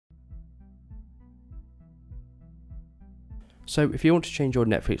So if you want to change your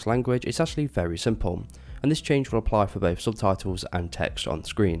Netflix language, it's actually very simple, and this change will apply for both subtitles and text on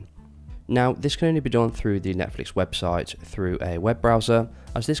screen. Now, this can only be done through the Netflix website through a web browser,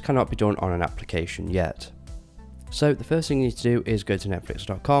 as this cannot be done on an application yet. So the first thing you need to do is go to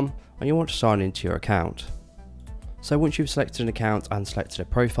netflix.com and you want to sign into your account. So once you've selected an account and selected a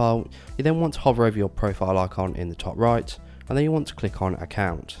profile, you then want to hover over your profile icon in the top right, and then you want to click on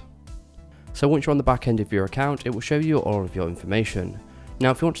account. So once you're on the back end of your account, it will show you all of your information.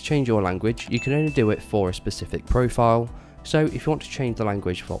 Now if you want to change your language, you can only do it for a specific profile. So if you want to change the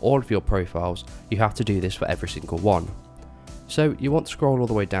language for all of your profiles, you have to do this for every single one. So you want to scroll all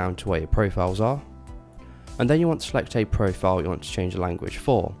the way down to where your profiles are, and then you want to select a profile you want to change the language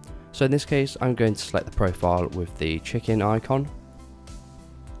for. So in this case, I'm going to select the profile with the chicken icon,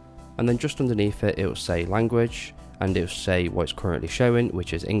 and then just underneath it, it will say language, and it will say what it's currently showing,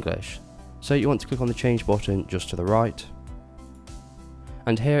 which is English. So you want to click on the change button just to the right,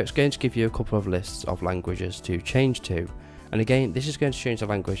 and here it's going to give you a couple of lists of languages to change to. And again, this is going to change the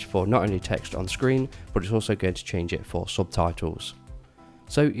language for not only text on screen, but it's also going to change it for subtitles.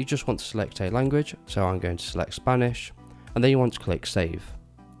 So you just want to select a language, so I'm going to select Spanish, and then you want to click save.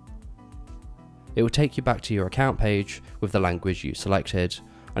 It will take you back to your account page with the language you selected,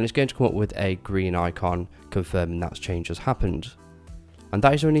 and it's going to come up with a green icon confirming that change has happened. And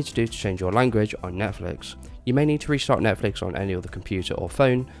that is all you need to do to change your language on Netflix. You may need to restart Netflix on any other computer or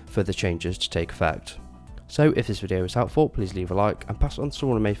phone for the changes to take effect. So if this video was helpful, please leave a like and pass it on to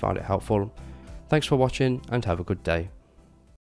someone who may find it helpful. Thanks for watching and have a good day.